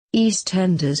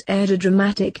EastEnders aired a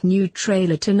dramatic new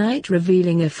trailer tonight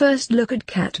revealing a first look at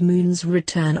Cat Moon's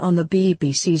return on the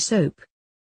BBC soap.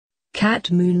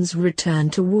 Cat Moon's return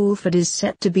to Walford is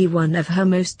set to be one of her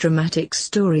most dramatic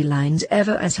storylines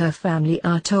ever, as her family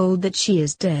are told that she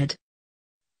is dead.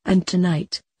 And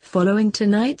tonight, following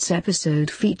tonight's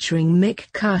episode featuring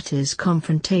Mick Carter's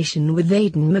confrontation with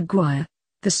Aidan Maguire,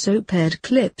 the soap aired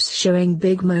clips showing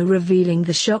Big Mo revealing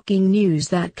the shocking news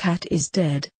that Cat is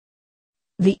dead.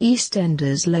 The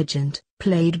EastEnders legend,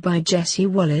 played by Jessie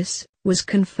Wallace, was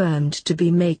confirmed to be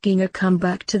making a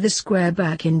comeback to the square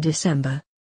back in December.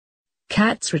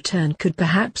 Cat's return could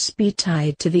perhaps be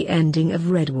tied to the ending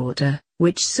of Redwater,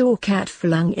 which saw Cat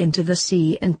flung into the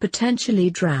sea and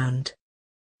potentially drowned.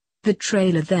 The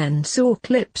trailer then saw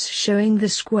clips showing the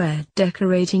square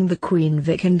decorating the Queen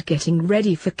Vic and getting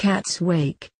ready for Cat's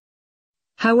wake.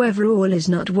 However, all is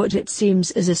not what it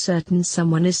seems, as a certain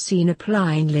someone is seen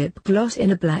applying lip gloss in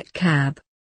a black cab.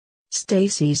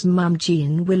 Stacey's mum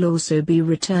Jean will also be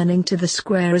returning to the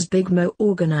square as Big Mo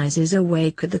organises a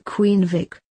wake at the Queen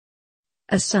Vic.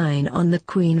 A sign on the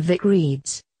Queen Vic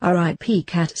reads, "R.I.P.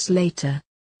 Cat Slater.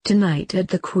 Tonight at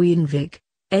the Queen Vic,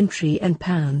 entry and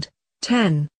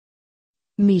 £10.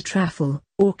 Meet raffle,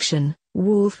 auction,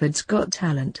 Walford's Got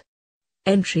Talent.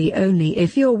 Entry only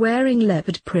if you're wearing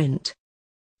leopard print."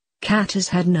 Cat has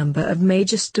had a number of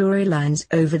major storylines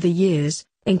over the years,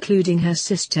 including her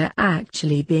sister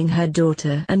actually being her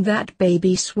daughter and that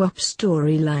baby swap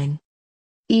storyline.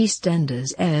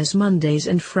 EastEnders airs Mondays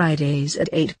and Fridays at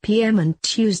 8 p.m. and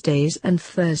Tuesdays and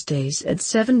Thursdays at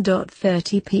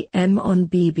 7:30 p.m. on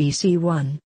BBC One.